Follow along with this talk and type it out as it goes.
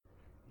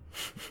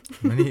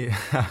No nii,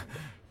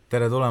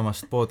 tere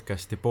tulemast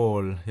podcasti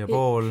Pool ja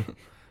Pool.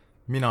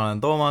 Mina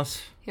olen Toomas.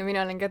 Ja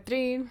mina olen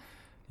Katriin.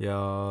 Ja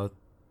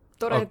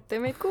tore, et te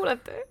meid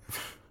kuulate.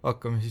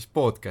 Hakkame siis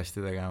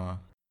podcasti tegema.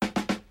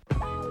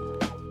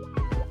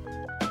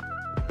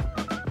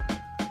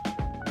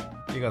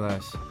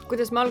 Igatahes.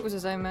 Kuidas me alguse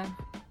saime?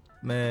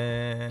 Me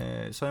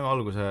saime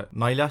alguse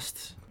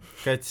naljast.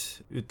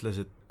 Käts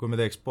ütles, et kui me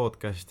teeks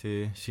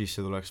podcasti, siis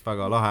see tuleks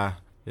väga lahe.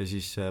 Ja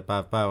siis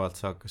päev-päevalt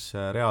see hakkas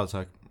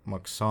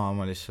reaalsemaks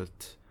saama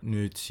lihtsalt.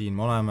 Nüüd siin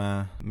me oleme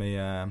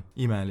meie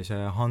imelise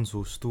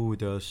Hansu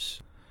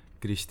stuudios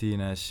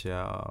Kristiines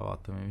ja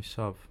vaatame, mis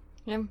saab.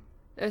 Jah,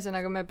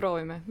 ühesõnaga me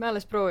proovime. Me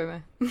alles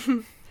proovime.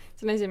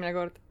 See on esimene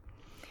kord.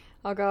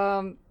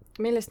 Aga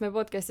millest me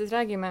podcastis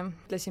räägime?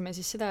 Ütlesime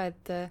siis seda,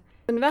 et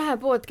on vähe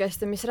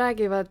podcaste, mis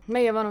räägivad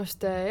meie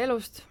vanuste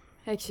elust.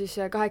 Ehk siis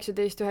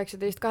 18,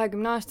 19,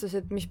 20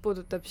 aastased, mis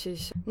puudutab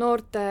siis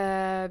noorte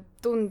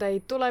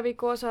tundeid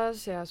tuleviku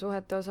osas ja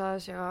suhete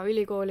osas ja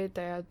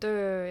ülikoolide ja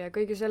töö ja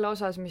kõige selle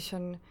osas, mis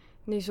on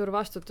nii suur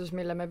vastutus,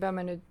 mille me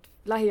peame nüüd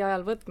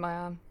lähiajal võtma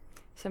ja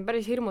see on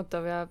päris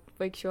hirmutav ja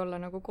võiks ju olla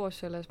nagu koos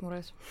selles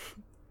mures.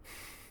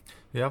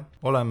 Jah,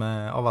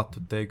 oleme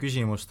avatud teie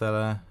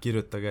küsimustele,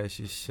 kirjutage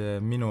siis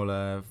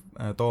minule,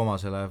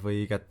 Toomasele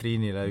või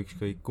Katriinile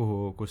ükskõik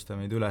kuhu, kus te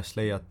meid üles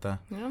leiate.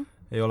 Jah.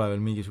 Ei ole veel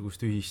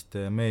mingisugust ühist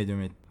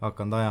meediumit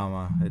hakanud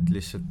ajama, et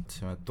lihtsalt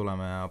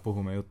tuleme ja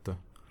puhume juttu.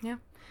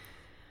 Jah.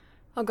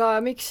 Aga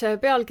miks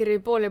pealkiri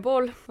Pool ja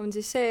Pool on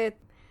siis see,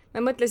 et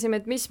me mõtlesime,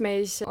 et mis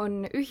meis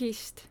on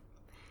ühist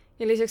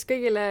ja lisaks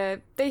kõigile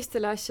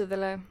teistele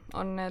asjadele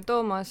on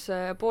Toomas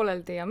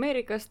pooleldi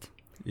Ameerikast.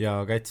 Ja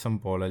Käts on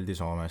pooleldi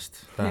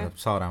Soomest, tähendab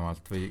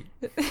Saaremaalt või...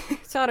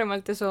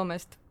 Saaremaalt ja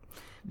Soomest.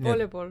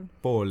 Pool ja pool.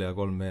 Pool ja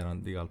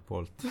 3/4 igalt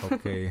poolt,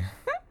 okei.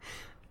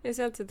 Ja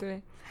sealt see tuli.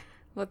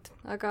 Vot,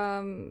 aga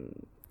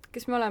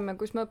kes me oleme,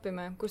 kus me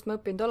õpime, kust me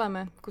õppinud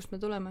oleme, kust me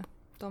tuleme,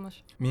 Toomas?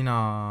 Mina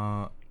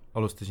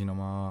alustasin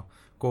oma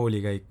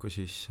koolikäiku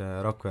siis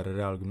Rakvere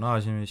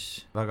Reaalgümnaasiumis,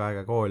 väga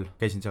äge kool,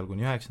 käisin seal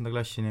kuni 9.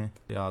 klassini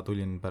ja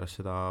tulin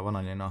pärast seda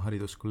Vanalinna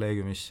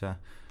hariduskolleegiumisse,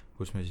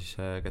 kus me siis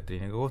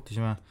Katriiniga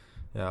kohtusime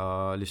ja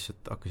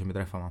lihtsalt hakkasime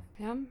trehvama.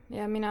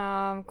 Ja mina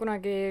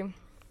kunagi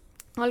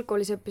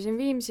algkoolis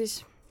õppisin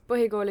Viimsis,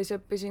 põhikoolis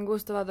õppisin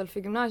Gustav Adolfi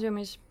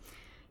gümnaasiumis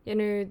ja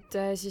nüüd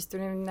siis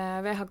tulin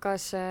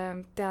VHK-sse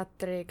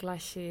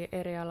teatriklassi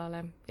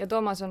erialale ja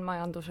Toomas on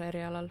majanduse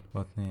erialal.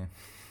 Vaat nii.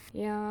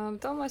 Ja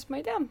Toomas,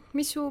 ma ei tea,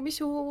 mis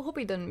su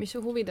hobid on, mis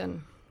su huvid on?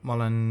 Ma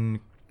olen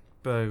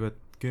peaaegu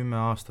 10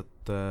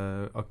 aastat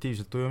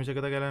aktiivselt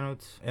ujumisega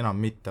tegelenud,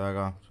 enam mitte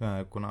väga,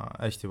 kuna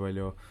hästi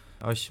palju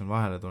asju on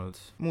vahele tulnud.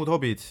 Muud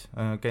hobid,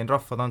 käin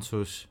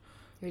rahvatantsus.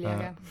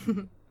 Üliäge.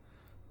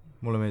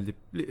 Mulle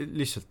meeldib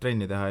lihtsalt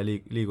trenni teha ja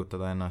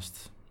liigutada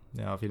ennast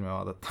ja filme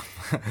vaadata.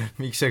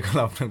 Miks see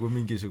kõlab nagu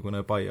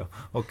mingisugune paio?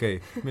 Okei,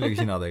 millega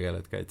sina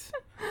tegeled, Käits?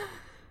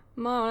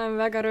 Ma olen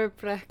väga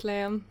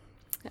rööprähkleja.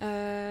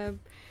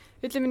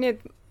 Ütleme nii,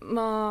 et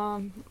ma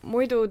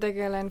muidu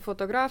tegelen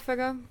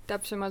fotograafiaga,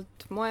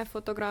 täpsemalt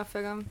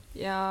moefotograafiaga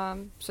ja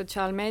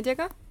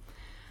sotsiaalmeediaga.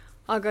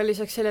 Aga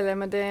lisaks sellele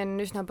ma teen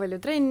üsna palju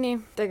trenni,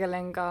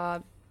 tegelen ka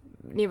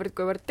niivõrd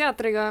kuivõrd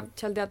teatriga,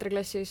 seal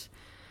teatriklassis.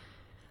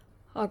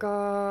 Aga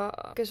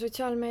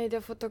sotsiaalmeedia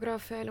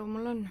fotograafia elu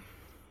mul on.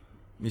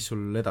 Mis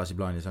sul edasi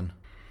plaanis on?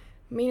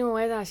 Minu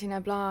edasine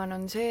plaan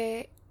on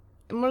see,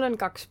 mul on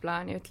 2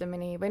 plaani, ütleme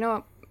nii, või no,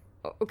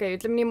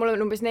 ütleme nii, mul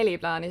on umbes 4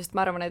 plaani, sest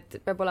ma arvan, et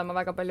peab olema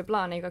väga palju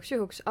plaane igaks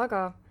juhuks,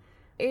 aga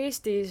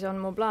Eestis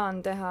on mu plaan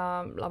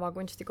teha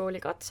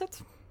lavakunstikooli katsed,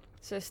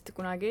 sest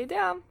kunagi ei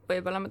tea,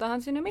 võib-olla ma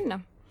tahan sinna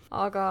minna.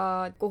 Aga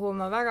kuhu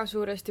ma väga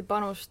suuresti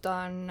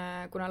panustan,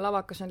 kuna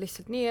lavakas on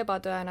lihtsalt nii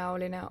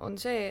ebatõenäoline, on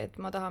see,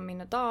 et ma tahan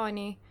minna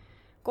Taani,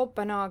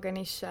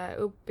 Kopenhaagenisse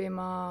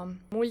õppima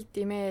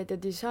multimeedia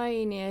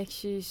disaini ehk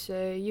siis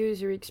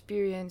user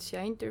experience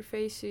ja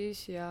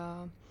interfaces ja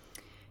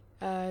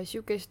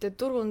siukeste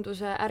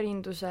turunduse,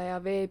 ärinduse ja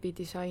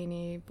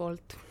veebidisaini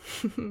poolt.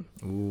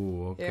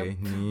 Okei,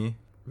 nii,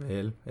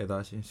 veel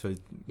edasi, see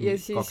oli ja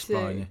 2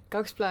 plaani.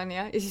 2 plaani,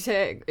 jah. Ja siis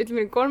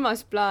ütleme, 3.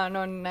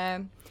 plaan on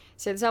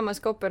seal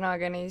samas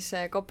Kopenhaagenis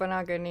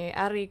Kopenhaageni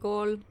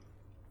ärikool,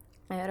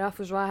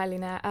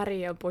 rahvusvaheline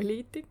äri ja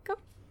poliitika.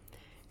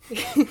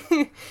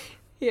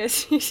 Ja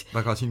siis...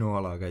 Väga sinu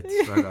ala, Käits,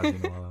 väga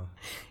sinu ala.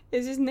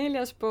 Ja siis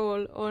 4.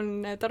 pool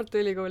on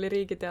Tartu Ülikooli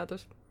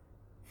riigiteadus.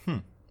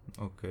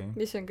 Okay.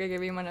 Mis on kõige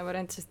viimane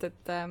variant, sest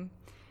et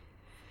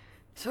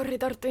sorry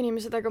Tartu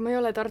inimesed, aga ma ei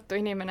ole Tartu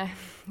inimene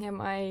ja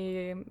ma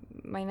ei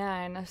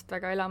näe ennast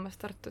väga elamas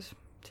Tartus,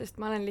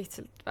 sest ma olen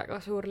lihtsalt väga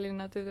suur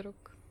linna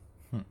tüdruk.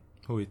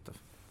 Huvitav.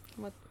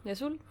 Ja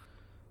sul?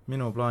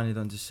 Minu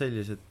plaanid on siis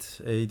sellised,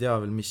 ei tea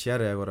veel mis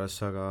järjekorras,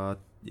 aga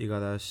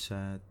igatahes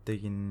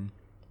tegin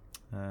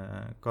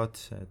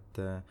katse, et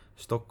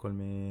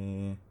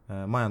Stockholmi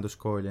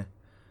majanduskooli,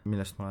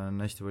 millest ma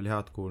olen hästi palju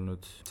head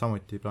kuulnud.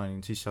 Samuti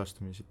plaanin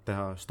sisseastumised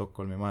teha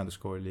Stockholmi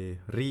majanduskooli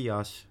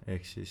Riias,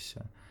 ehk siis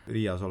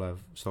Riias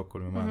olev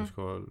Stockholmi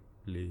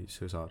majanduskooli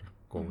sõsar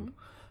kool.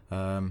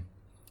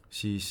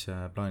 siis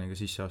plaanin ka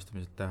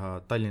sisseastumised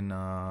teha Tallinna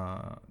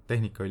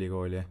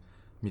Tehnikaülikooli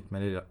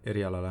mitmel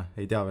erialale,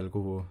 ei tea veel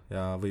kuhu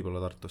ja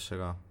võib-olla Tartusse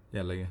ka,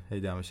 jällegi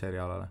ei tea, mis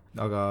erialale.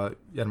 Aga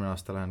järgmine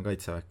aasta lähen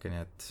kaitseväkke,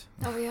 nii et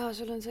jaa,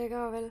 sul on see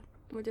ka veel,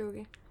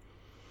 muidugi.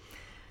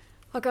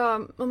 Aga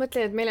ma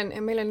mõtlen,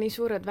 et meil on nii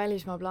suured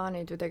välismaa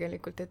plaanid ju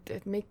tegelikult,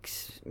 et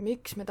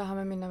miks me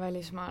tahame minna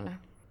välismaale?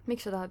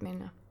 Miks sa tahad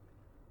minna?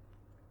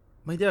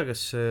 Ma ei tea,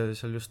 kas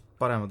seal just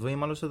paremad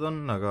võimalused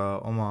on, aga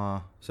oma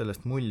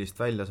sellest mullist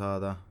välja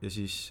saada ja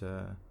siis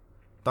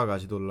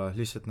tagasi tulla,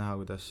 lihtsalt näha,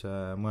 kuidas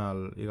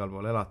mujal igal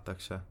pool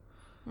elatakse,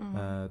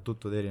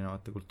 tutvuda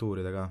erinevate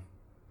kultuuridega.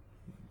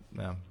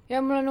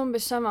 Ja mul on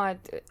umbes sama,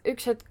 et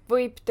üks hetk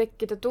võib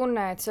tekkida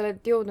tunne, et sa oled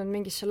jõudnud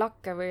mingisse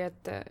lakke või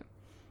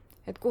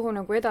et kuhu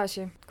nagu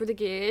edasi.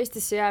 Kuidagi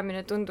Eestisse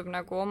jäämine tundub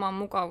nagu oma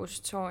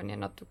mugavustsooni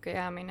natuke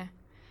jäämine.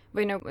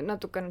 Või nagu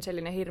natuke on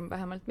selline hirm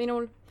vähemalt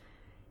minul.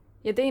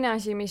 Ja teine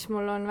asi, mis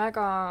mul on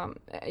väga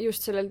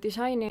just sellel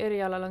disaini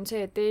erialal on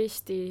see, et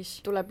Eestis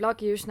tuleb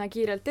lagi üsna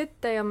kiirelt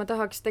ette ja ma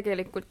tahaks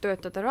tegelikult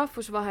töötada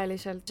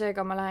rahvusvaheliselt.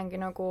 Seega ma lähengi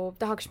nagu,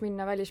 tahaks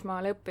minna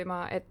välismaale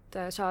õppima, et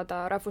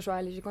saada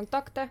rahvusvahelisi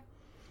kontakte.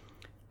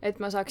 Et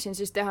ma saaksin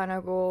siis teha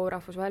nagu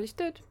rahvusvahelist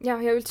tööd. Ja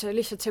üldse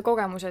lihtsalt see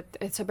kogemus, et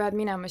sa pead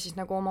minema siis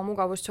nagu oma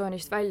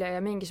mugavustsoonist välja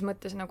ja mingis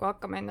mõttes nagu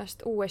hakkama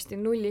ennast uuesti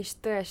nullist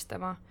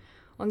tõestama,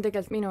 on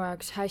tegelikult minu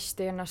jaoks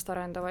hästi ennast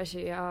arendav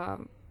asi ja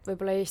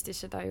võib-olla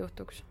Eestis seda ei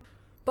juhtuks.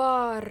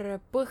 Paar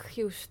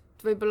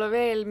põhjust võib-olla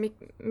veel,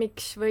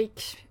 miks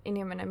võiks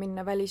inimene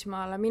minna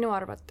välismaale minu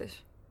arvates.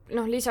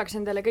 Lisaks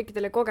nendele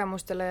kõikidele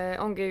kogemustele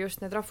ongi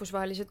just need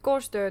rahvusvahelised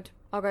koostööd,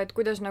 aga et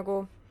kuidas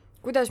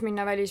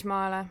minna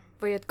välismaale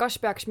või et kas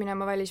peaks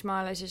minema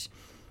välismaale, siis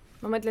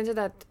ma mõtlen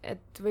seda,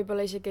 et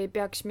võib-olla isegi ei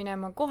peaks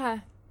minema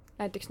kohe,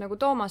 näiteks nagu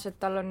Toomas, et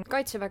tal on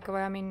kaitseväkke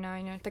vaja minna,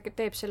 ta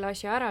teeb selle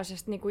asja ära,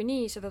 sest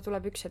niikuinii seda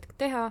tuleb üks hetk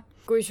teha.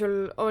 Kui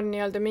sul on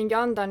nii-öelda mingi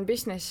unDone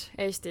business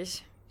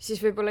Eestis,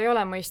 siis võib-olla ei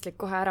ole mõistlik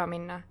kohe ära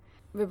minna.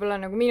 Võib-olla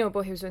nagu minu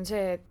põhjus on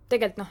see, et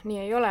tegelikult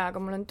nii ei ole, aga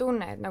mul on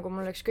tunne, et nagu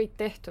mul oleks kõik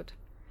tehtud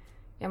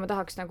ja ma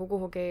tahaks nagu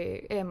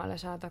kuhugi eemale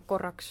saada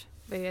korraks.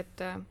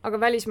 Aga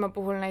välismaa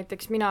puhul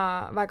näiteks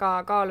mina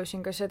väga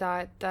kaalusin ka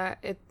seda,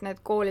 et need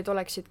koolid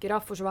oleksidki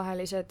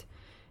rahvusvahelised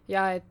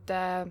ja et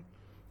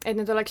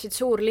need oleksid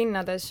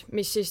suurlinnades,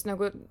 mis siis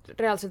nagu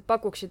reaalselt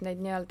pakuksid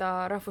neid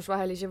nii-öelda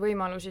rahvusvahelisi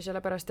võimalusi,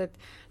 sellepärast et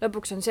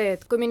lõpuks on see,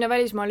 et kui minna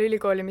välismaale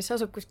ülikooli, mis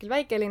asub kuskil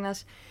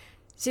väikelinnas,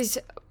 siis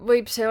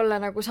võib see olla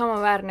nagu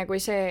samaväärne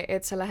kui see,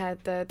 et sa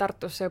lähed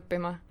Tartusse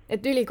õppima.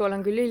 Et ülikool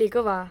on küll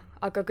ülikõva,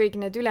 aga kõik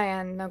need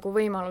ülejäänud nagu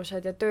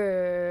võimalused ja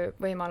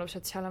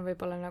töövõimalused seal on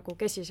võib-olla nagu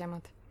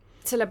kesisemad.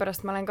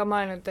 Sellepärast ma olen ka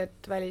mõelnud,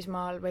 et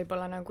välismaal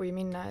võib-olla nagu ei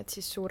minna, et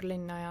siis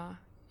suurlinna ja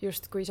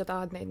just kui sa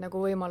tahad neid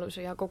nagu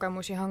võimalusi ja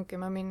kogemusi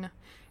hankima minna,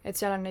 et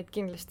seal on neid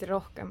kindlasti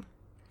rohkem.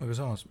 Aga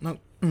samas,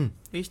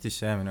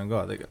 Eestisse jäämine on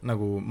ka tegelikult,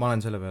 nagu ma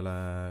olen selle peale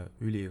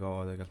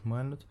ülikaua tegelikult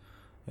mõelnud,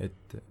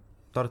 et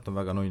Tartu on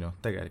väga nunnu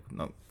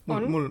tegelikult,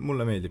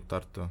 mulle meeldib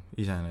Tartu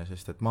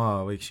iseenesest, et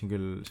ma võiksin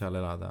küll seal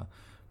elada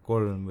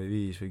 3 või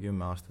 5 või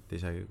 10 aastat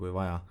isegi, kui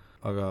vaja,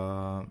 aga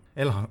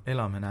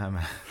elame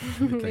näeme,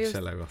 ütleks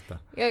selle kohta.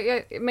 Ja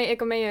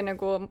ega meie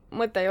nagu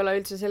mõte ei ole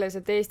üldse selles,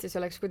 et Eestis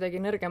oleks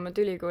kuidagi nõrgemad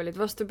ülikoolid,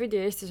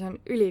 vastupidi, Eestis on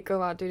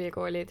ülikõvad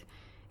ülikoolid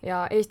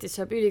ja Eestis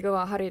saab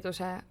ülikõva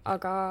hariduse,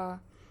 aga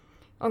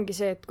ongi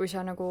see, et kui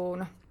sa nagu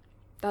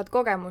tahad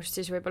kogemust,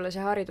 siis võib-olla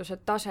see hariduse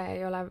tase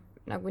ei ole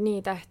nagu nii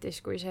tähtis,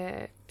 kui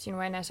see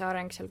sinu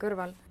eneseareng seal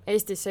kõrval.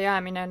 Eestisse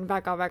jäämine on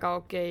väga-väga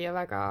okei ja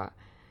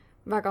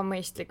väga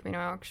mõistlik minu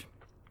jaoks.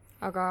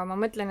 Aga ma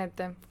mõtlen,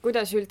 et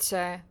kuidas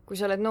üldse, kui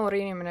sa oled noor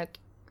inimene,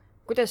 et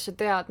kuidas sa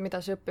tead,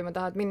 mida sa õppima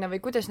tahad minna või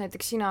kuidas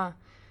näiteks sina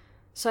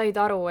said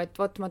aru, et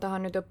ma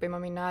tahan nüüd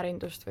õppima minna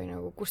ärindust või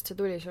nagu, kust see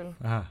tuli sul?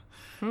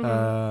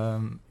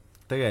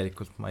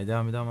 Tegelikult ma ei tea,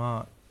 mida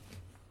ma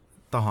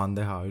tahan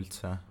teha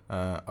üldse,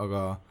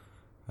 aga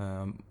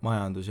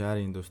majandus ja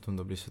ärindus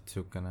tundub lihtsalt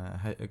niisugune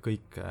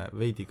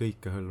veidi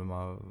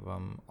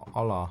kõikehõlmavam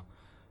ala,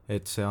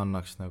 et see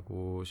annaks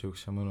nagu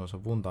niisuguse mõnusa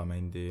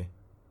vundamendi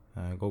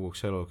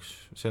koguks eluks,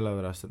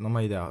 sellepärast, et ma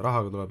ei tea,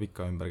 rahaga tuleb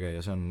ikka ümber käia,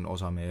 see on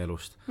osa meie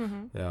elust.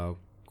 Ja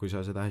kui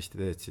sa seda hästi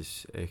teed, siis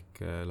ehk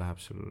läheb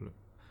sul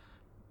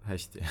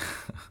hästi.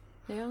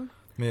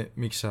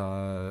 Miks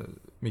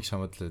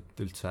sa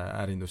mõtled üldse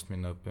ärindust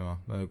minna õppima,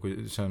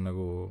 kui see on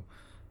nagu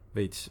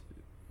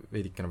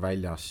veidikene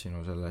väljas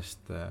sinu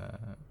sellest,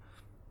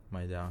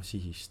 ma ei tea,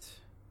 sihist?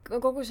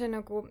 Kogu see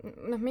nagu,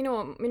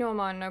 minu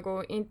oma on nagu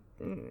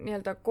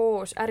nii-öelda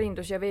koos,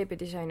 ärindus ja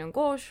veebidisain on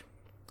koos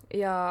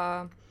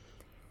ja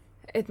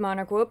et ma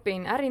nagu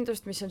õpin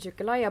ärindust, mis on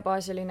niisugune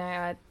laiabaasiline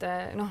ja et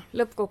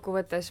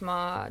lõppkokkuvõttes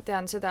ma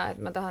tean seda, et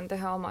ma tahan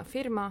teha oma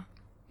firma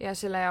ja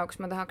selle jaoks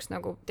ma tahaks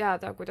nagu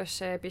teada, kuidas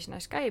see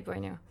business käib,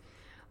 on ju.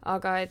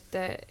 Aga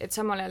et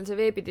samal ajal see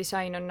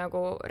veebidisain on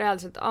nagu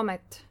reaalselt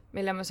amet,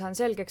 mille ma saan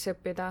selgeks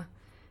õppida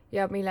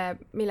ja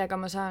millega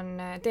ma saan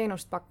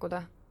teenust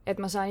pakkuda. et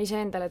ma saan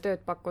iseendale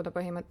tööd pakkuda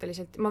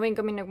põhimõtteliselt. Ma võin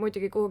ka minna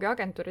muidugi kuhugi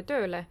agentuuri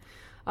tööle,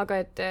 aga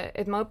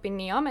et ma õpin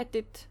nii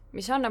ametit,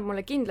 mis annab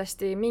mulle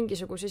kindlasti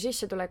mingisuguse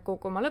sissetuleku,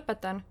 kui ma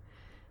lõpetan,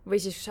 või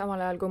siis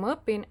samal ajal, kui ma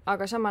õpin,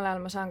 aga samal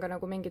ajal ma saan ka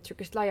nagu mingit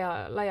sükest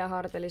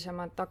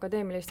laiahaardelisemat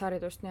akadeemilist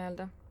haridust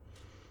nii-öelda.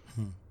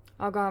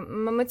 Aga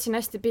ma mõtlesin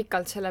hästi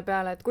pikalt selle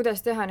peale, et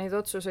kuidas teha neid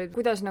otsuseid,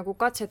 kuidas nagu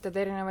katsetada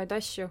erinevaid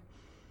asju.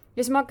 Ja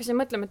siis ma hakkasin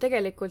mõtlema, et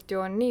tegelikult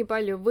ju on nii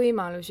palju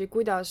võimalusi,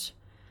 kuidas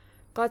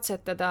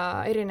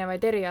katsetada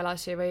erinevaid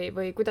erialasi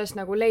või kuidas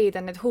nagu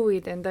leida need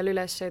huvid endal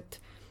üles, et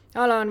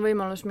ala on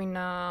võimalus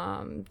minna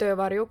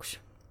töövarjuks.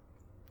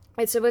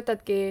 Et sa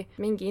võtadki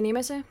mingi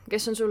inimese,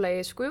 kes on sulle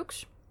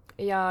eeskujuks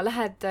ja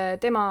lähed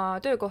tema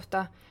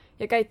töökohta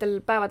ja käid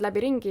tal päevad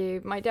läbi ringi,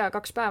 ma ei tea,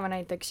 2 päeva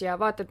näiteks ja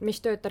vaatad, mis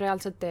tööd ta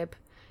reaalselt teeb.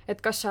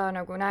 Et kas sa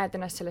nagu näed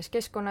ennast selles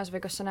keskkonnas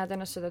või kas sa näed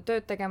ennast seda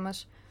tööd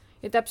tegemas.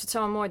 Ja täpselt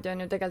samamoodi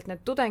on ju tegelikult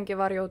need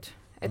tudengivarjud,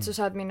 et sa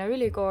saad minna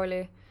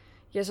ülikooli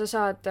ja sa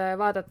saad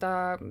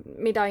vaadata,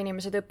 mida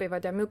inimesed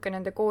õpivad ja milline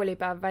nende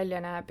koolipäev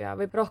välja näeb ja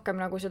võib rohkem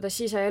nagu seda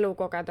siseelu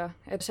kogeda,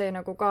 et see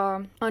nagu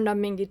ka annab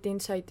mingit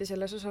insighti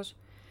selles osas.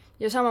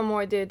 Ja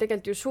samamoodi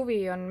tegelikult ju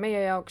suvi on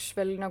meie jaoks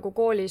veel nagu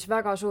koolis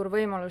väga suur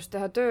võimalus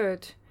teha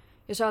tööd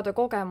ja saada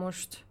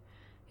kogemust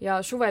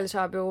ja suvel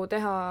saab ju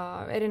teha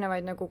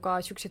erinevaid nagu ka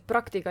siukseid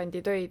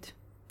praktikanditöid,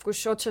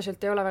 kus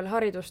otseselt ei ole veel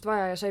haridust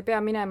vaja ja sa ei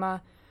pea minema,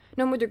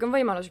 no muidugi on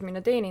võimalus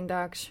minna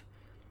teenindajaks,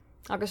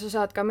 aga sa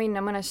saad ka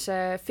minna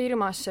mõnesse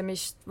firmasse,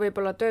 mis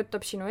võib-olla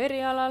töötab sinu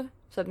erialal,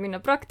 saad minna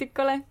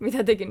praktikale,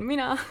 mida tegin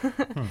mina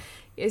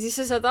ja siis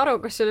sa saad aru,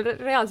 kas sulle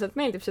reaalselt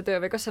meeldib see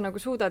töö või kas sa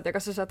nagu suudad ja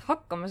kas sa saad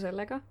hakkama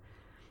sellega.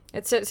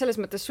 Et selles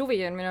mõttes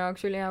suvi on minu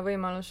jaoks ülihea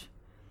võimalus.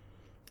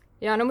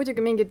 Ja no muidugi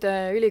mingid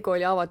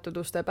ülikooli avatud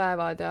uste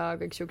päevad ja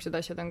kõik siuksed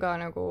asjad on ka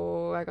nagu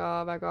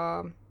väga-väga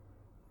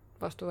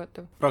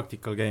vastuvõetav.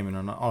 Praktikal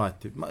käimine on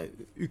alati,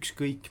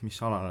 ükskõik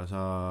mis alale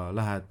sa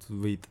lähed,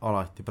 võid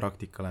alati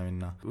praktikale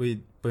minna.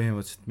 Võid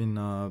põhimõtteliselt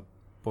minna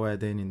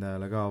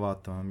poeteenindajale ka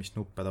vaatama, mis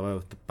nuppe ta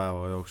vajutab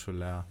päeva jooksul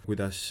ja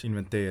kuidas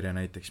inventeerija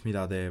näiteks,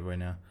 mida teeb,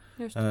 on ja.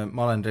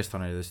 Ma olen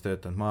restoranides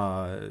töötanud, ma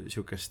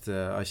siukest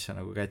asja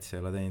nagu kätsi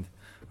ei ole teinud,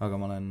 aga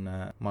ma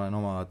olen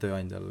oma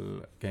tööandjal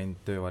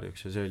käinud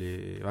töövarjuks ja see oli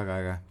väga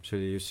äge. See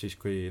oli just siis,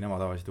 kui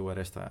nemad avasid uue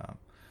resta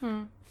ja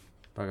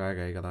väga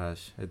äge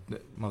igatahes, et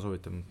ma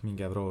soovitan,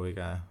 minge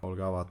proovige,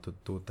 olge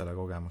avatud uutele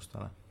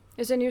kogemustele.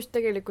 Ja see on just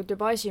tegelikult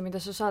juba asi,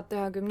 mida sa saad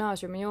teha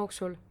gümnaasiumi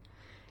jooksul,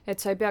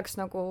 et sa ei peaks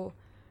nagu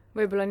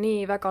võib-olla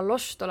nii väga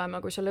lost olema,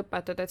 kui sa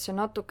lõpetad, et see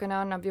natukene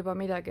annab juba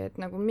midagi, et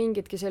nagu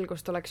mingitki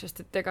selgust oleks, sest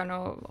et ega no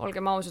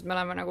olgem ausad, me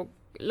oleme nagu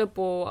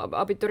lõpu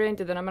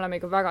abiturientidena, me oleme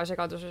ikka väga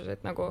segaduses,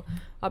 et nagu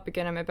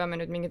apikene me peame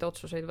nüüd mingeid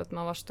otsuseid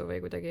võtma vastu või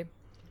kuidagi.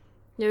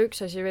 Ja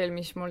üks asi veel,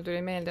 mis mul tuli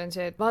meelde, on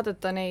see, et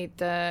vaadata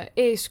neid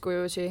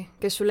eeskujusi,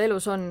 kes sul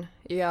elus on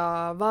ja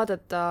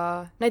vaadata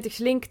näiteks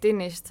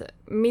LinkedInist,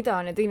 mida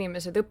need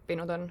inimesed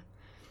õppinud on.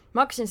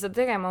 Ma hakkasin seda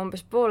tegema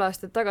umbes pool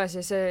aastat tagasi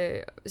ja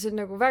see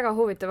on nagu väga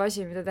huvitav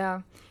asi, mida teha.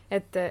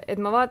 Et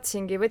ma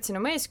võtsin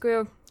oma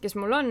eeskuju, kes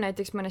mul on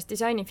näiteks mõnes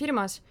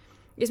disainifirmas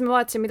ja siis ma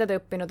vaatasin, mida ta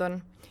õppinud on.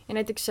 Ja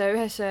näiteks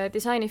ühes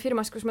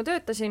disainifirmas, kus ma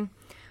töötasin,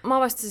 ma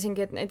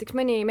avastasingi, et näiteks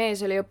mõni mees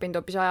oli õppinud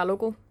hoopis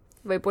ajalugu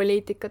või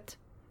poliitikat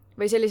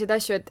või selliseid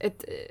asju,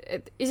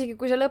 et isegi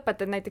kui sa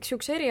lõpetad näiteks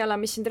siukse eriala,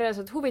 mis sind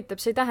reaalselt huvitab,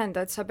 see ei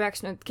tähenda, et sa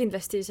peaks nüüd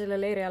kindlasti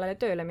sellele erialale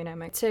tööle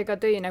minema. Et see ka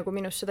tõi nagu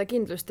minust seda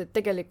kindlust, et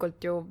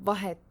tegelikult ju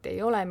vahet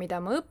ei ole,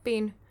 mida ma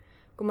õpin.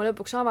 Kui ma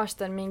lõpuks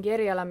avastan mingi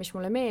eriala, mis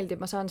mulle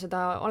meeldib, ma saan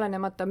seda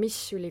olenemata, mis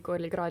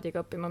ülikooli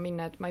kraadiga õppima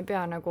minna, et ma ei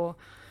pea nagu,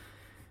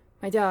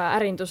 ma ei tea,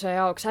 ärinduse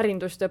jaoks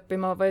ärindust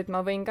õppima, vaid ma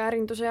võin ka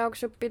ärinduse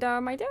jaoks õppida,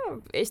 ma ei tea,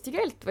 eesti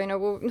keelt või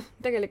nagu,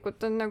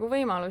 tegelikult on nagu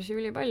võimalusi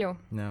üli palju.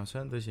 Ja see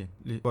on tõsi.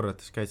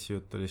 Korrates käitsi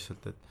juttu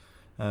lihtsalt,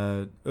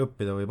 et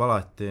õppida võib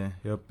alati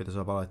ja õppida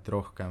saab alati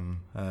rohkem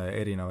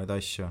erinevaid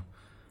asju.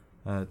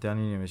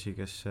 Tean inimesi,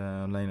 kes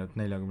on läinud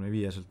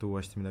 45-selt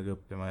uuesti midagi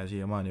õppima ja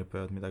siiamaani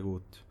õppivad midagi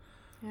uut.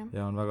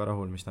 Ja on väga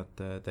rahul, mis nad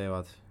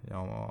teevad ja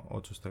oma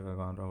otsustega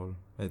ka on rahul.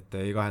 Et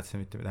ei kahetse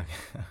mitte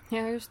midagi.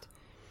 Ja just.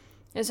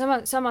 Ja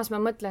samas ma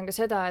mõtlen ka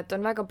seda, et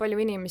on väga palju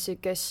inimesi,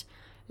 kes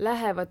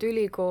lähevad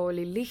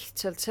ülikooli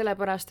lihtsalt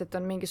sellepärast, et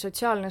on mingi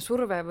sotsiaalne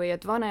surve või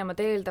et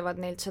vanemad eeldavad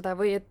neilt seda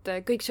või et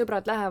kõik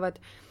sõbrad lähevad.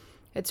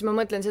 Et siis ma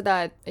mõtlen seda,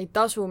 et ei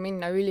tasu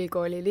minna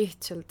ülikooli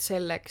lihtsalt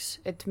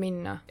selleks, et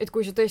minna. Et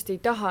kui sa tõesti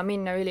ei taha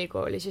minna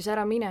ülikooli, siis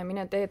ära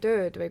mine tee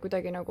tööd või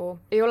kuidagi nagu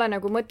ei ole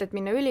nagu mõtet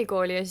minna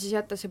ülikooli ja siis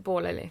jätta see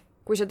pooleli.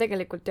 Kui sa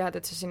tegelikult tead,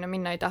 et sa sinna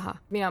minna ei taha.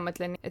 Mina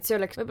mõtlen, et see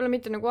oleks võib-olla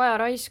mitte nagu aja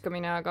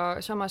raiskamine, aga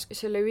samas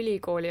selle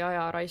ülikooli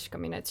aja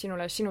raiskamine, et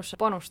sinusse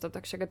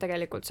panustatakse, aga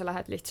tegelikult sa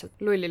lähed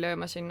lihtsalt lulli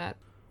lööma sinna.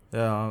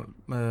 Ja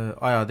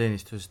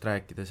ajateenistusest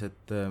rääkides,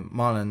 et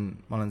ma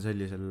olen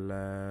sellisel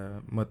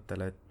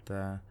mõttel, et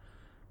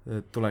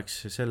tuleks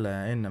selle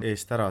enne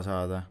eest ära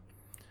saada,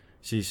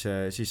 siis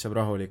saab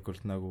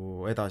rahulikult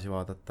nagu edasi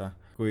vaadata.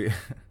 Kui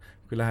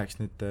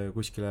läheks nüüd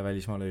kuskile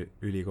välismaale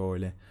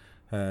ülikooli,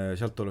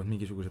 sealt tulevad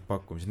mingisugused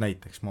pakkumised,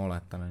 näiteks ma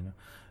oletan,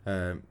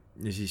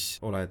 ja siis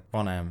oled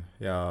vanem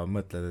ja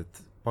mõtled, et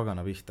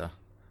pagana pihta,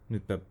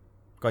 nüüd peab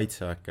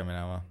kaitseväkke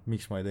minema,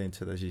 miks ma ei teinud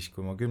seda siis,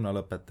 kui ma 10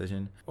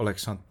 lõpetasin,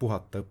 oleks saanud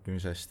puhata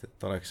õppimisest,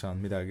 et oleks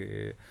saanud midagi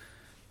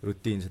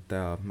rutiinset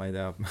teha, ma ei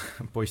tea,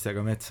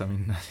 poistega metsa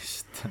minna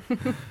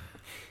lihtsalt.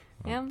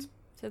 jah,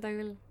 seda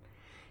küll.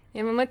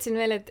 Ja ma mõtlesin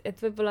veel,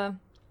 et võib-olla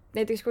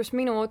näiteks, kus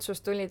minu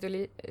otsus tuli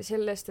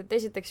sellest, et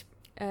esiteks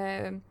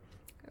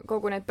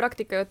kogu need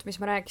praktikajutt, mis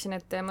ma rääkisin,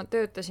 et ma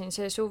töötasin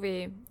see suvi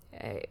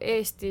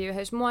Eesti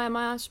ühes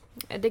moemajas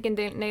ja tegin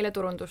neile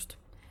turundust.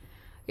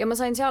 Ja ma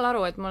sain seal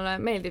aru, et mulle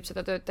meeldib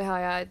seda tööd teha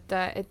ja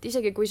et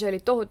isegi kui see oli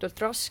tohutult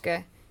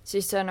raske,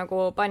 siis see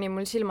nagu pani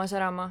mul silma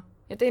särama.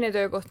 Ja teine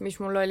töökoht, mis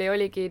mul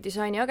oligi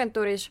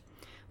disainiagentuuris.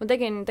 Ma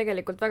tegin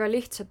tegelikult väga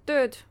lihtsat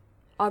tööd,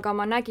 aga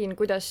ma nägin,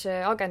 kuidas see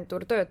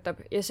agentuur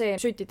töötab ja see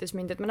sütitas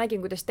mind, et ma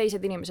nägin, kuidas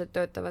teised inimesed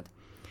töötavad.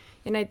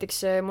 Ja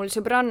näiteks mul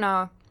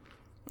sõbranna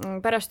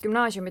pärast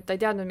gümnaasiumit ta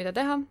ei teadnud, mida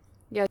teha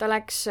ja ta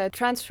läks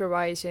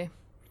TransferWise'i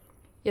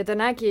ja ta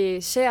nägi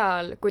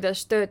seal,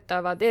 kuidas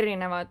töötavad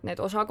erinevad need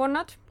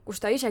osakonnad, kus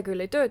ta ise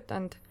küll ei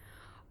töötanud,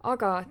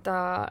 aga ta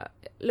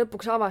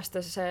lõpuks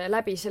avastas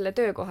läbi selle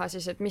töökoha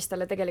siis, et mis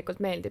talle tegelikult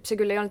meeldib. See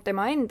küll ei olnud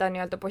tema enda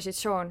nii-öelda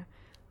positsioon,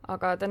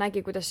 aga ta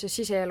nägi, kuidas see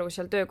siseelu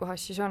seal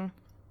töökohas siis on.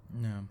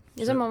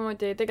 Ja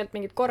samamoodi tegelikult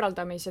mingid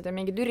korraldamised ja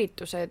mingid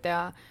üritused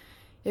ja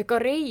ka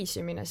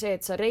reisimine, see,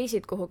 et sa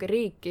reisid kuhugi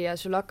riiki ja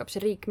sulle hakkab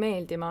see riik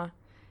meeldima,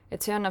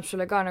 et see annab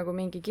sulle ka nagu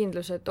mingi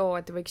kindluse, et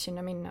et võiks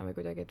sinna minna või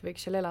kuidagi, et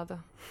võiks seal elada.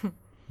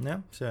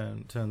 jah,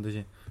 see on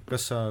tõsi.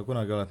 Kas sa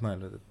kunagi oled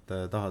mõelnud, et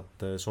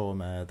tahad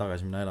Soome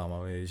tagasi minna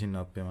elama või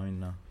sinna õppima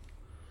minna?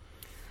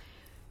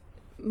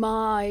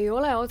 Ma ei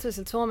ole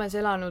otseselt Soomes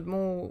elanud,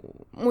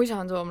 mu isa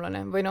on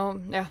soomlane või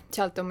jah,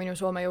 sealt on minu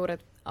Soome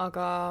juured,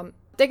 aga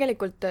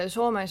tegelikult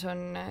Soomes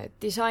on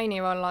disaini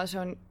vallas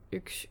on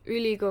üks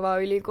ülikõva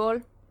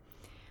ülikool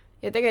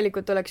ja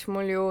tegelikult oleks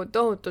mul ju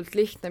tohutult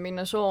lihtne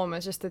minna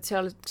Soome, sest et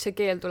seal see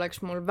keel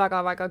tuleks mul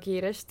väga-väga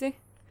kiiresti.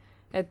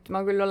 Et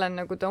ma küll olen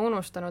nagu ta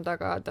unustanud,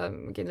 aga ta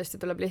kindlasti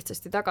tuleb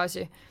lihtsasti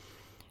tagasi.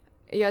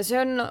 Ja see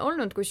on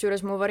olnud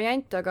kusjuures mu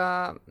variant, aga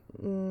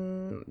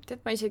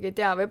ma isegi ei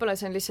tea, võib-olla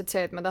see on lihtsalt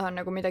see, et ma tahan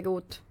nagu midagi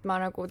uut. Ma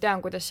nagu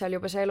tean, kuidas seal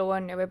juba see elu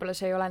on ja võib-olla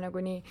see ei ole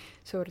nagu nii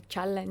suur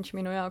challenge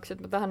minu jaoks,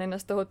 et ma tahan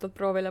ennast tohutult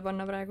proovile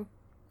panna praegu.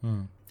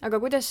 Aga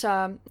kuidas sa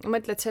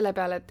mõtled selle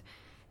peale,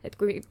 et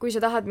kui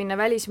sa tahad minna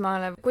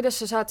välismaale, kuidas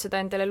sa saad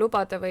seda endale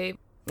lubada või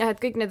et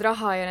kõik need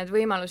raha ja need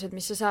võimalused,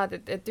 mis sa saad,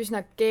 et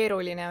üsna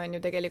keeruline on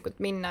ju tegelikult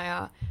minna ja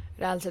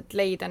reaalselt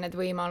leida need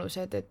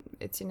võimalused,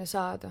 et sinna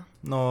saada?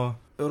 No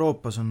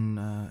Euroopas on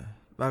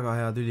väga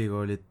head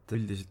ülikoolid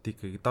üldiselt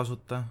ikkagi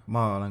tasuta.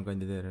 Ma olen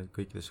kandideerinud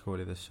kõikidesse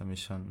koolidesse,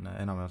 mis on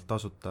enamjaolt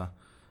tasuta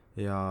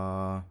ja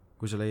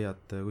kui sa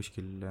leiad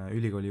kuskil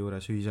ülikooli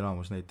juures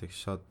ühiselamus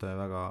näiteks, saad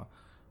väga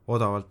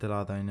odavalt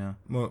elada, on ju.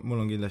 Mul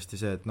on kindlasti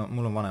see, et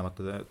mul on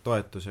vanemate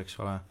toetus, eks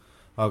ole,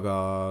 aga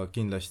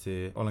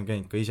kindlasti olen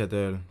käinud ka ise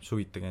tööl,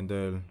 suvita käin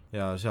tööl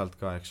ja sealt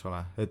ka, eks ole,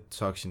 et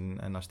saaksin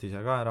ennast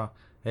ise ka ära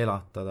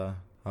elatada,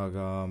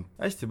 aga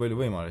hästi palju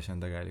võimalusi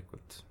on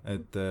tegelikult,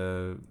 et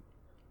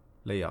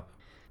leiab.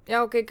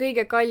 Ja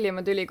kõige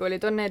kallimad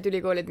ülikoolid on need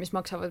ülikoolid, mis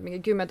maksavad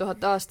mingi 10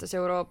 000 aastas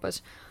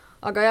Euroopas,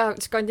 aga jah,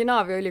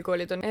 Skandinaavia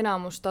ülikoolid on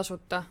enamus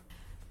tasuta.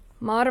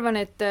 Ma arvan,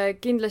 et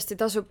kindlasti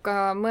tasub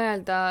ka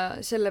mõelda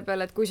selle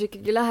peale, et kui sa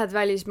ikkagi lähed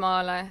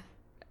välismaale,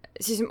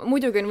 siis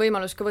muidugi on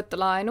võimalus ka võtta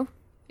laenu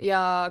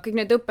ja kõik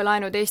need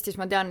õppelaenud Eestis,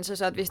 ma tean, sa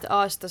saad vist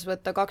aastas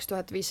võtta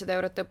 2500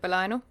 eurot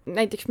õppelaenu.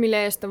 Näiteks mille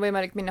eest on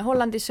võimalik minna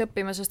Hollandisse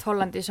õppima, sest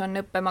Hollandis on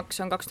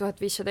õppemaks on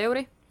 2500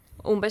 euri,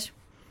 umbes.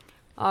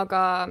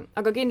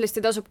 Aga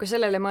kindlasti tasub ka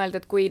sellele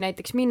mõelda, et kui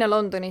näiteks minna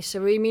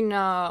Londonisse või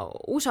minna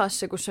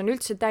USA-sse, kus on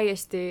üldse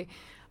täiesti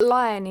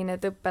laeni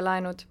need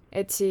õppelaenud,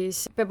 et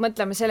siis peab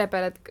mõtlema selle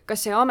peale, et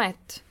kas see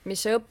amet,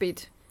 mis sa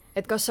õpid,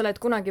 et kas sa oled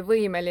kunagi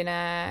võimeline,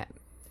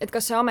 et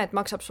kas see amet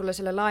maksab sulle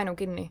selle laenu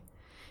kinni.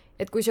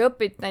 Et kui sa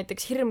õpid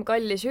näiteks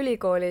hirmkallis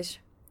ülikoolis,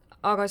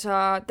 aga sa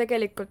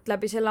tegelikult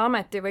läbi selle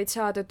ameti võid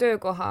saada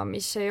töökoha,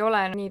 mis ei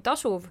ole nii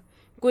tasuv,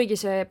 kuigi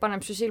see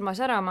paneb su silma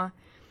särama,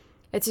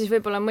 et siis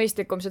võib-olla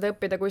mõistlikum seda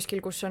õppida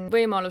kuskil, kus on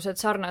võimalused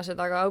sarnased,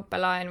 aga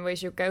õppelaen või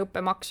siuke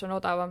õppemaks on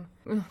odavam.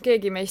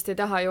 Keegi meist ei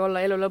taha ju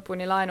olla elu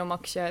lõpuni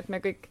laenumaksja, et me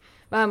kõik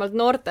vähemalt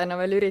noortena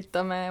veel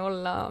üritame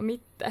olla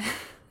mitte.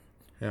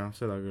 Jah,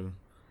 seda küll.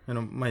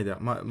 Ja ma ei tea,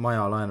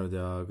 majalaenud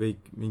ja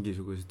kõik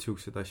mingisugused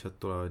siuksed asjad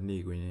tulevad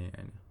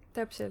niikuinii.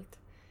 Täpselt.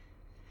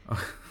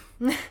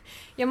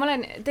 Ja ma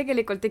olen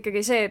tegelikult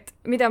ikkagi see, et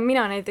mida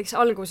mina näiteks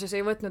alguses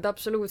ei võtnud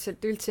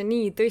absoluutselt üldse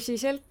nii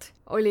tõsiselt,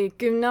 oli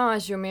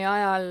gümnaasiumi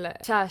ajal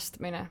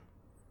säästmine.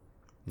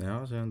 Jaa,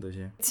 see on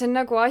tõsi. See on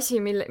nagu asi,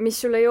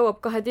 mis sulle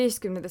jõuab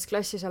 12.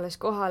 klassis alles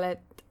kohale,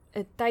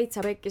 et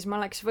täitsa pekkis, ma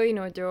oleks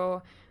võinud ju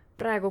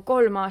praegu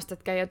 3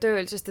 aastat käia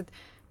tööl, sest et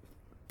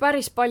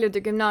päris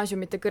paljude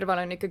gümnaasiumite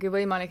kõrval on ikkagi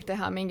võimalik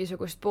teha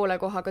mingisugust poole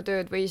kohaga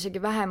tööd või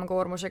isegi vähem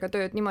koormusega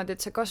tööd niimoodi,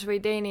 et sa kas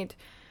või teenid,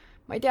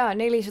 ma ei tea,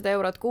 400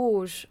 eurot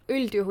kuus,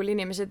 üldjuhul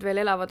inimesed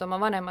veel elavad oma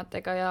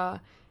vanematega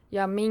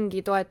ja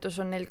mingi toetus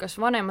on neil kas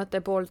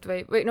vanemate poolt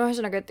või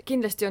ühesõnaga, et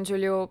kindlasti on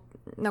sul ju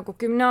nagu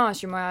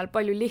gümnaasiumi ajal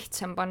palju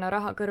lihtsam panna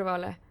raha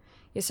kõrvale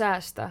ja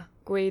säästa,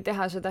 kui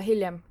teha seda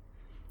hiljem.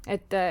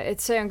 Et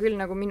see on küll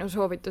nagu minu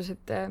soovitus,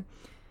 et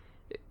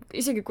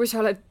isegi kui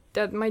sa oled,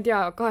 tead, ma ei tea,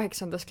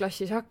 8.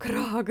 klassis, hakka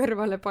raha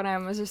kõrvale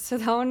panema, sest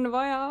seda on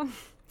vaja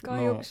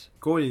kahjuks.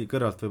 No, kooli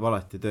kõrvalt võib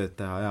alati tööd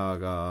teha,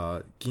 aga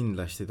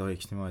kindlasti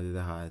tohiks niimoodi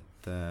teha,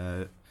 et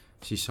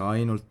siis sa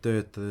ainult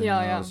töötad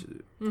ja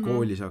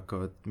koolis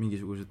hakkavad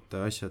mingisugused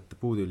asjad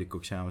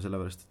puudulikuks jääma,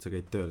 sellepärast, et sa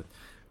käid tööl.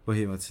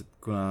 Põhimõtteliselt,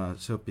 kuna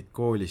sa õpid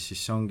koolis,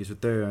 siis see ongi su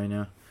töö, on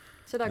ju.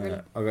 Seda küll.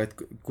 Aga et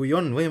kui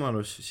on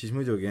võimalus, siis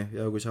muidugi,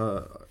 ja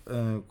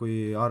kui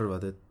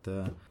arvad, et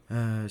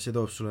see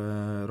toob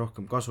sulle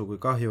rohkem kasu kui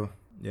kahju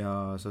ja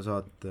sa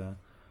saad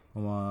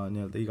oma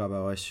nii-öelda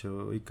igapäeva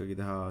asju ikkagi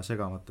teha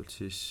segamatult,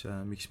 siis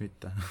miks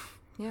mitte?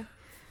 Jah.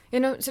 Ja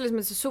no selles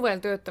mõttes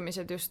suvel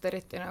töötamised just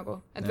eriti nagu,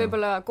 et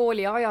võib-olla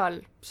kooli ajal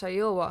sa ei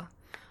jõua,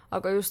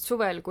 aga just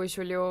suvel, kui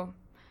sul ju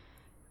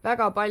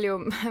väga palju,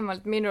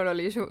 vähemalt minul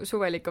oli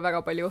suvel ikka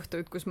väga palju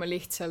õhtuid, kus ma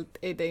lihtsalt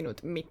ei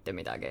teinud mitte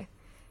midagi,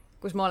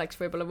 kus ma oleks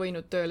võib-olla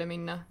võinud tööle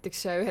minna,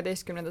 näiteks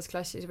 11.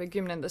 klassis või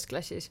 10.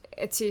 klassis,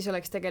 et siis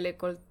oleks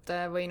tegelikult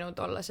võinud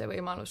olla see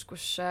võimalus,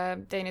 kus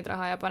teenid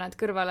raha ja paned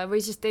kõrvale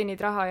või siis teenid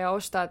raha ja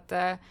ostad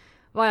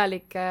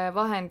vajalikke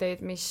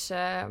vahendeid, mis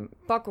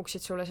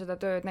pakuksid sulle seda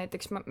tööd,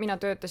 näiteks mina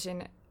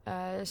töötasin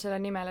selle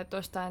nimel, et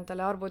osta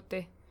endale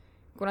arvuti,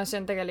 kuna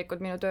see on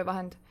tegelikult minu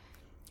töövahend.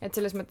 Et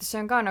selles mõttes see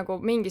on ka nagu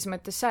mingis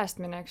mõttes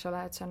säästmine, eks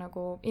ole, et sa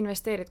nagu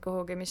investeerid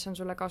kuhugi, mis on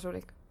sulle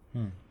kasulik.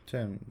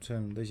 See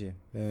on tõsi.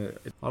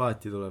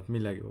 Alati tuleb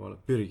millegi poole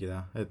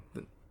pürgida,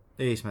 et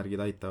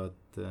eesmärgid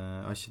aitavad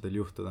asjadel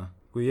juhtuda.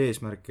 Kui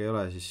eesmärke ei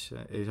ole, siis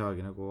ei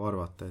saagi nagu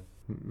arvata,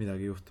 et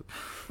midagi juhtub.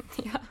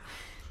 Jah.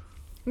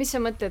 Mis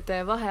sa mõtled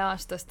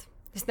vaheaastast?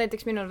 Sest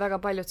näiteks minul väga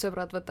paljud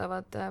sõbrad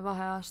võtavad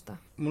vaheaasta.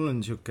 Mul on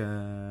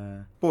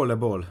niisugune pool ja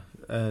pool,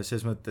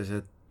 selles mõttes,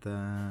 et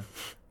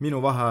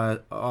minu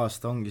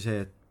vaheaasta ongi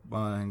see, et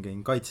ma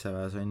käin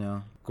kaitseväes, on ju,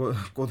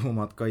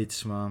 kodumaad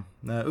kaitsma,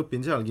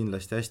 õpin seal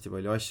kindlasti hästi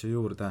palju asju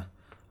juurde,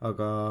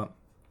 aga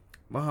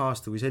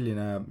vaheaasta kui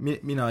selline,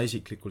 mina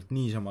isiklikult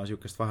niisama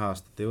niisugust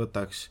vaheaastat ei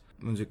võtaks,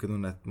 mul on niisugune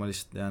tunne, et ma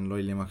lihtsalt jään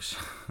lollimaks.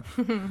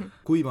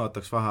 Kui ma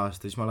võtaks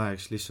vaheaasta, siis ma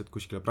läheks lihtsalt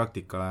kuskile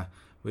praktikale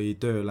või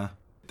tööle,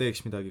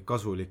 teeks midagi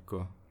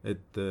kasulikku,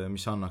 et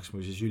mis annaks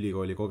mul siis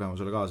ülikooli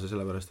kogemusele kaasa,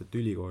 sellepärast,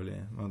 et ülikooli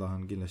ma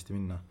tahan kindlasti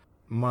minna.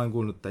 Ma olen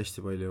kuulnud hästi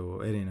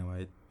palju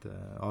erinevaid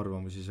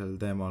arvamusi sel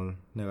teemal,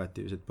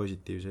 negatiivseid,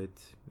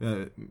 positiivseid.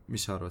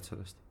 Mis sa arvad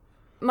sellest?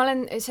 Ma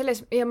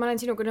olen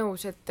sinuga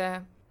nõus, et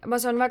ma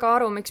saan väga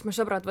aru, miks mu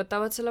sõbrad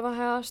võtavad selle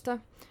vaheaasta.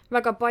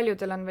 Väga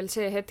paljudel on veel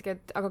see hetk,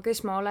 et aga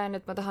kes ma olen,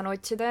 et ma tahan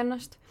otsida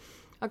ennast.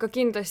 Aga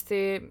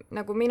kindlasti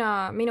nagu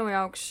minu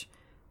jaoks,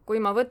 kui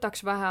ma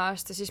võtaks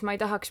vaheaasta, siis ma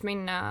ei tahaks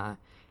minna,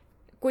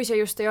 kui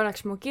see just ei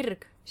oleks mu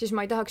kirg, siis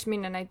ma ei tahaks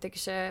minna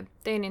näiteks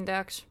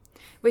teenindajaks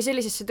või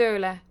sellisesse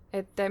tööle,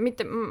 et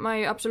mitte, ma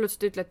ei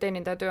absoluutselt ütle, et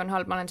teenindaja töö on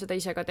halb, ma olen seda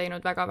ise ka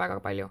teinud väga-väga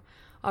palju,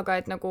 aga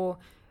et nagu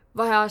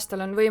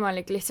vaheaastal on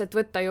võimalik lihtsalt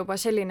võtta juba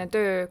selline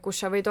töö,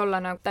 kus sa võid olla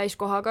nagu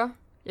täiskohaga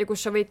ja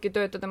kus sa võidki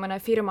töötada mõne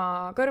firma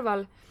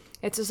kõrval,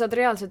 et sa saad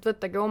reaalselt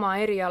võttagi oma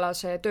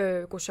erialase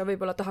töö, kus sa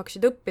võib-olla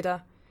tahaksid õppida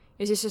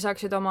ja siis sa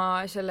saaksid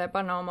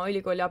panna oma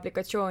ülikooli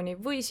aplikatsiooni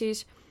või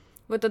siis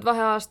võtad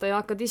vaheaasta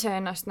ja hakkad ise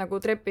ennast nagu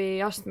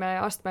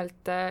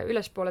trepiastmelt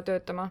ülespoole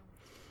töötama.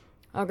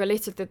 Aga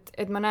lihtsalt,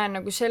 et ma näen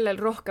nagu sellel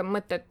rohkem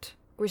mõtet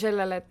kui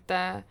sellel, et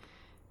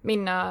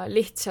minna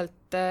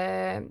lihtsalt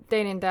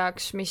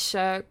teenindajaks, mis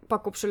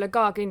pakub sulle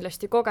ka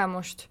kindlasti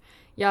kogemust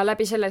ja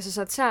läbi selle sa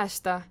saad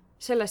säästa.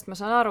 Sellest ma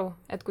saan aru,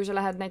 et kui sa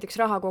lähed näiteks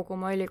raha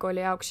koguma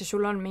ülikooli jaoks ja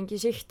sul on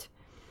mingi siht,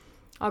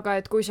 aga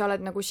et kui sa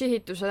oled nagu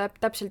sihitu, sa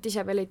täpselt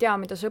ise veel ei tea,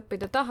 mida sa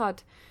õppida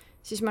tahad,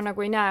 siis ma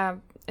nagu ei näe,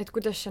 et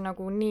kuidas see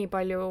nagu nii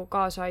palju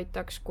kaasa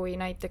aitaks, kui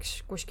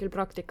näiteks kuskil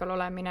praktikal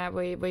olemine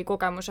või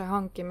kogemuse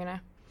hankimine.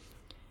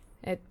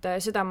 Et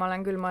seda ma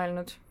olen küll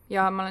mõelnud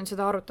ja ma olen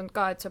seda arutanud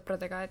ka, et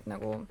sõpradega, et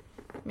nagu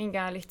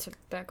minge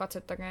lihtsalt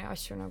katsetage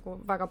asju, nagu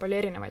väga palju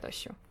erinevaid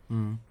asju.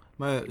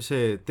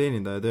 See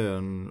teenindaja töö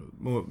on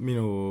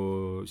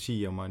minu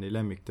siiamaani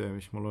lemmiktöö,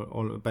 mis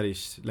mul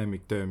päris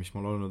lemmiktöö, mis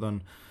mul olnud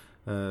on.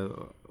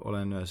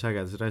 Olen ühes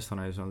ägedas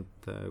restoranis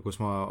olnud,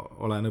 kus ma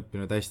olen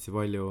õppinud hästi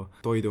palju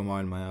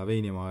toidumaailma ja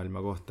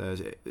veinimaailma kohta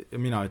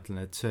ja mina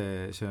ütlen, et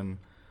see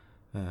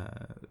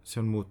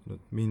on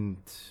muutnud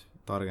mind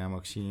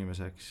targemaks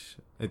inimeseks,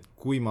 et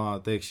kui ma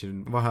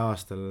teeksin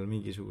vaheaastal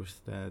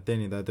mingisugust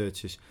teenindaja tööd,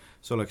 siis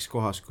see oleks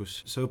kohas, kus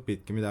sa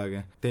õpidki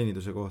midagi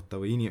teeninduse kohta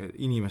või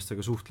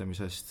inimestega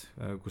suhtlemisest,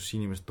 kus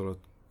inimesed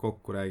tulevad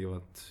kokku,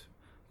 räägivad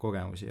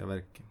kogemusi ja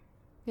värki.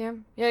 Ja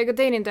ega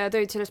teenindaja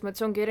töid selles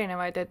mõttes ongi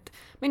erinevaid, et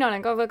mina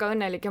olen ka väga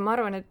õnnelik ja ma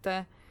arvan, et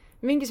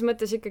mingis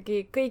mõttes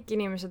ikkagi kõik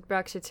inimesed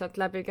peaksid sealt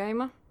läbi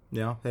käima.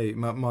 Jah, ei,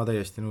 ma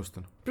täiesti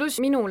nõustun. Plus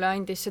minule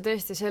andis see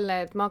tõesti selle,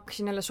 et ma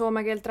hakkasin jälle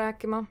soome keelt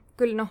rääkima,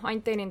 küll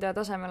ainult teenindaja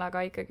tasemel,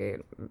 aga ikkagi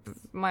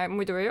ma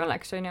muidu ei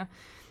oleks, on ju.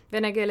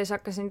 vene keeles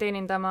hakkasin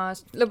teenindama,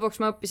 lõpuks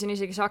ma õppisin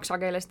isegi saksa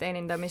keeles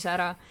teenindamise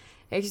ära.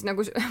 Ehk siis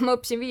nagu ma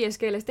õppisin 5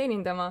 keeles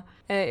teenindama,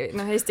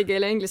 eesti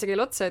keele ja inglise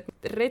keele otsa,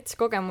 et rets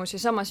kogemus ja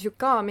samas ju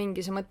ka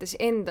mingis mõttes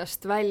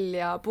endast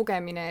välja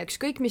pugemine, et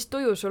ükskõik mis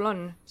tuju sul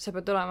on, sa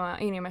pead olema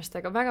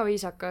inimestega väga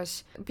viisakas,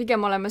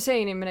 pigem olema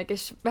see inimene,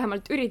 kes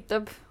vähemalt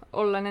üritab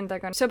olla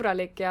nendega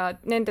sõbralik ja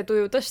nende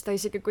tuju tõsta,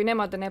 isegi kui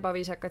nemad on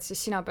ebaviisakad,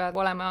 siis sina pead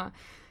olema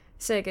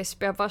see, kes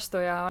peab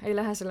vastu ja ei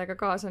lähe sellega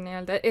kaasa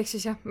nii-öelda, ehk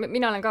siis jah,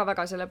 mina olen ka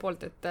väga selle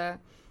poolt,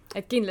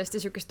 et kindlasti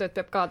niisugust tööd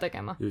peab ka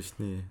tegema. Just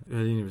nii,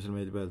 ühel inimesel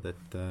meeldib öelda,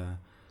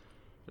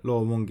 et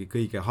loom ongi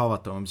kõige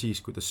haavatavam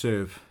siis, kui ta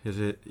sööb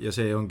ja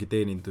see ongi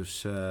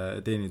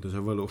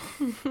teeninduse võlu.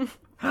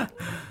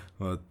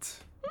 Vot.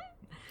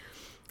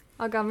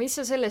 Aga mis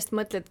sa sellest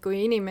mõtled,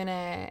 kui inimene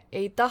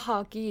ei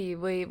tahagi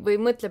või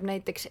mõtleb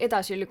näiteks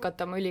edasi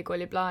lükata oma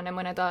ülikooli plaane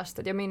mõned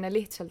aastad ja minna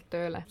lihtsalt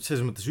tööle?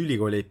 Selles mõttes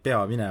ülikooli ei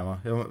pea minema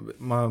ja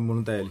mul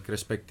on täielik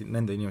respekt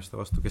nende inimeste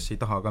vastu, kes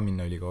ei taha ka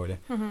minna ülikooli.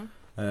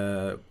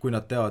 Kui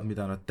nad teavad,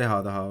 mida nad teha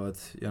tahavad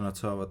ja nad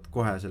saavad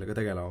kohe sellega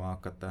tegelema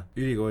hakata.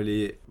 Ülikooli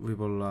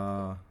võib-olla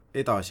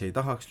edasi ei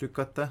tahaks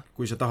lükata.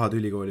 Kui sa tahad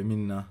ülikooli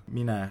minna,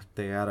 mine,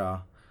 tee ära,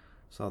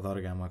 saa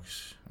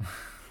targemaks.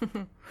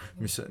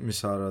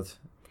 Mis sa arvad?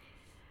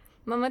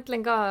 Ma mõtlen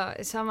ka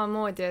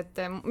samamoodi, et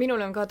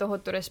minul on ka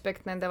tohutu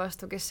respekt nende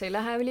vastu, kes ei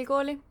lähe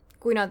ülikooli,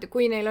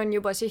 kui neil on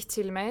juba siht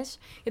silme ees.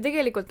 Ja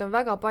tegelikult on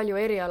väga palju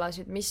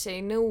erialasid, mis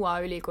ei nõua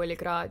ülikooli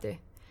kraadi.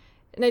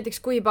 Näiteks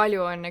kui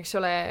palju on, eks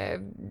ole,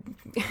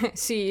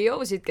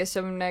 CEO-sid, kes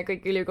on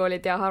kõik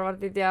ülikoolid ja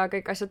Harvardid ja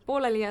kõik asjad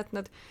pooleli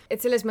jätnud.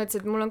 Et selles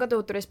mõttes, et mul on ka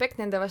tohutu respekt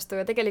nende vastu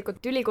ja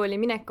tegelikult ülikooli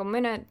minek on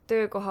mõne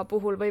töökoha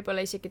puhul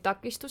võib-olla isegi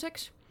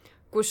takistuseks,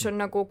 kus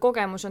on nagu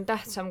kogemus on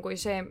tähtsam kui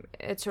see,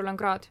 et sul on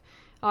kraad.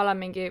 Ala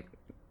mingi,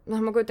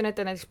 ma kujutan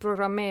ette näiteks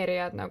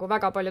programmeerijad, nagu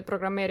väga paljud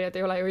programmeerijad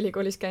ei ole ju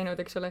ülikoolis käinud,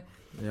 eks ole.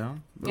 Jah.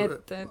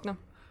 Et noh.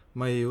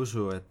 Ma ei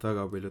usu, et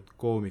väga paljud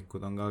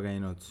koomikud on ka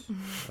käinud.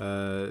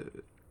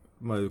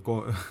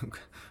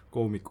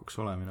 Koomikuks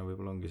olemine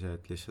võib-olla ongi see,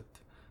 et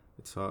lihtsalt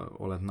et sa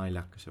oled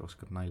naljakas ja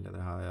oskad nalja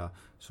teha ja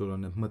sul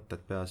on need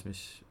mõtted peas,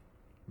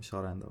 mis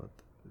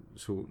arendavad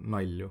su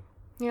nalju.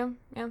 Jah,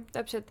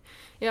 täpselt.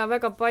 Ja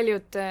väga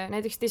paljud,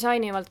 näiteks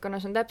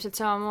disainivaldkonnas on täpselt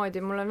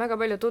samamoodi, mul on väga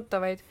palju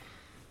tuttavaid,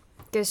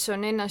 kes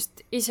on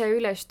ennast ise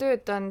üles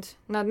töötanud,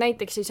 nad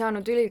näiteks ei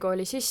saanud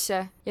ülikooli sisse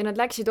ja nad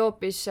läksid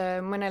hoopis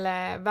mõnele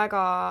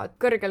väga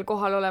kõrgel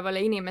kohal olevale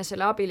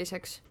inimesele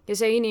abiliseks. Ja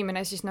see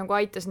inimene siis nagu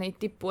aitas neid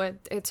tippu,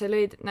 et see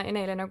lõid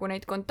neile nagu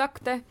neid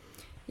kontakte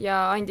ja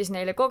andis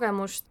neile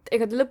kogemust.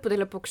 Ega lõppude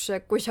lõpuks,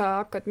 kui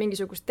sa hakkad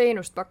mingisugust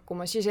teenust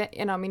pakkuma, siis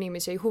enam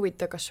inimesi ei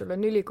huvita, kas sul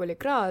on ülikooli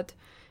kraad,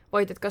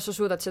 vaid et kas sa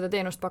suudad seda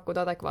teenust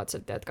pakkuda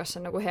adekvaatselt ja et kas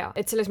see on nagu hea.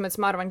 Et selles mõttes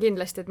ma arvan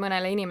kindlasti, et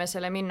mõnele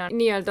inimesele minna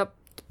nii-öelda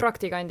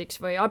praktikandiks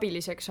või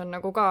abiliseks on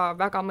nagu ka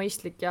väga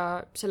mõistlik ja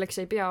selleks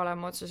ei pea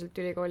olema otseselt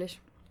ülikoolis.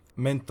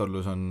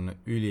 Mentorlus on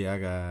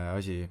üliäge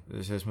asi,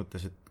 selles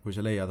mõttes, et kui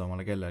sa leiad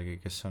omale kellegi,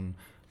 kes on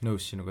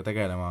nõus sinuga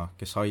tegelema,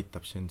 kes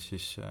aitab sind,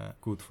 siis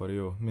good for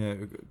you,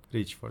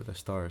 reach for the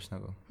stars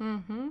nagu.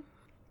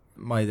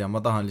 Ma ei tea,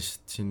 ma tahan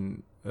lihtsalt siin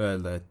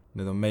öelda, et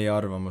need on meie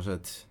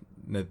arvamused,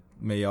 need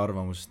meie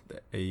arvamused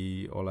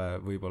ei ole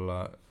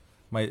võib-olla,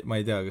 ma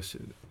ei tea, kas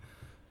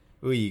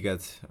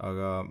õiged,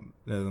 aga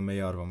need on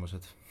meie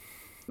arvamused.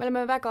 Me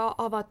oleme väga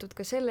avatud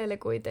ka sellele,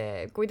 kui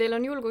teil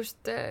on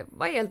julgust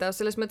vaielda,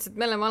 selles mõttes, et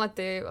me oleme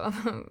alati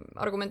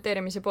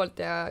argumenteerimise poolt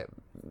ja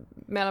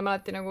me oleme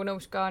alati nagu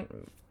nõus ka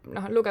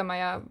lugema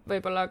ja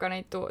võib-olla ka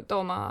neid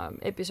tooma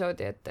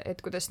episoodi,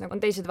 et kuidas nagu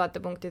on teised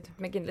vaatepunktid.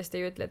 Me kindlasti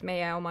ei ütle, et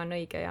meie oma on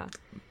õige ja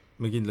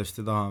me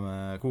kindlasti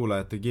tahame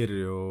kuulajate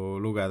kirju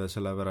lugeda,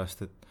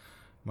 sellepärast, et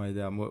ma ei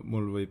tea,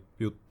 mul võib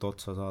jutt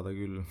otsa saada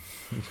küll.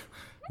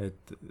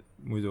 Et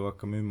muidu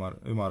hakkame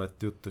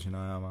ümaret juttu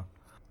sinna ajama.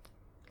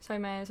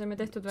 Saime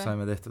tehtud või?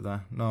 Saime tehtud või?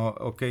 No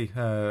okei,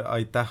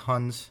 aitäh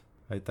Hans,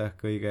 aitäh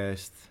kõige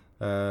eest.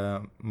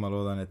 Ma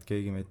loodan, et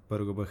keegi meid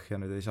põrgu põhja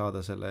nüüd ei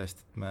saada selle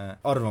eest, et me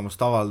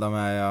arvamust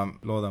avaldame ja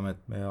loodame,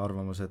 et meie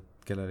arvamused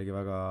kellelegi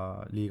väga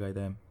liiga ei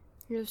tee.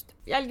 Just.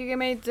 Jälgige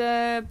meid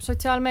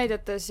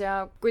sotsiaalmeediates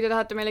ja kui te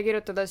tahate meile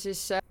kirjutada,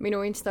 siis minu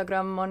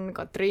Instagram on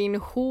Katriin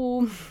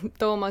Huu,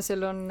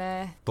 Toomasel on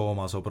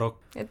Toomas Obrok.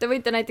 Et te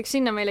võite näiteks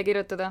sinna meile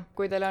kirjutada,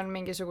 kui teil on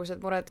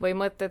mingisugused mured või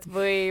mõtted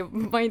või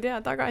ma ei tea,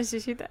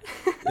 tagasiside.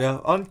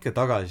 Jah, andke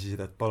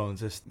tagasisidet palun,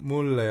 sest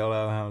mul ei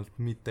ole vähemalt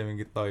mitte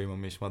mingit taimu,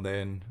 mis ma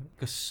teen.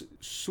 Kas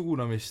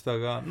suunamist,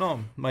 aga no,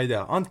 ma ei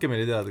tea, andke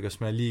meile teada,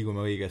 kas me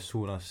liigume õiges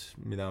suunas,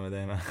 mida me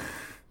teeme.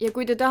 Ja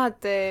kui te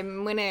tahate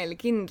mõnel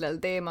kindlal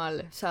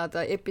teemal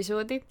saada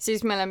episoodi,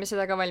 siis me oleme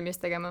seda ka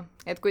valmis tegema.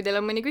 Et kui teil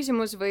on mõni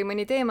küsimus või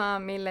mõni teema,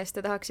 millest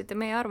te tahaksite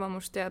meie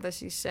arvamust teada,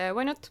 siis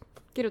why not?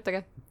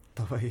 Kirjutage.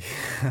 Davai.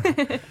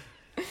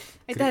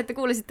 Aitäh, et te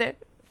kuulasite.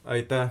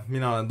 Aitäh,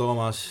 mina olen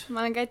Toomas.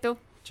 Ma olen Käitu.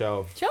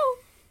 Ciao. Ciao.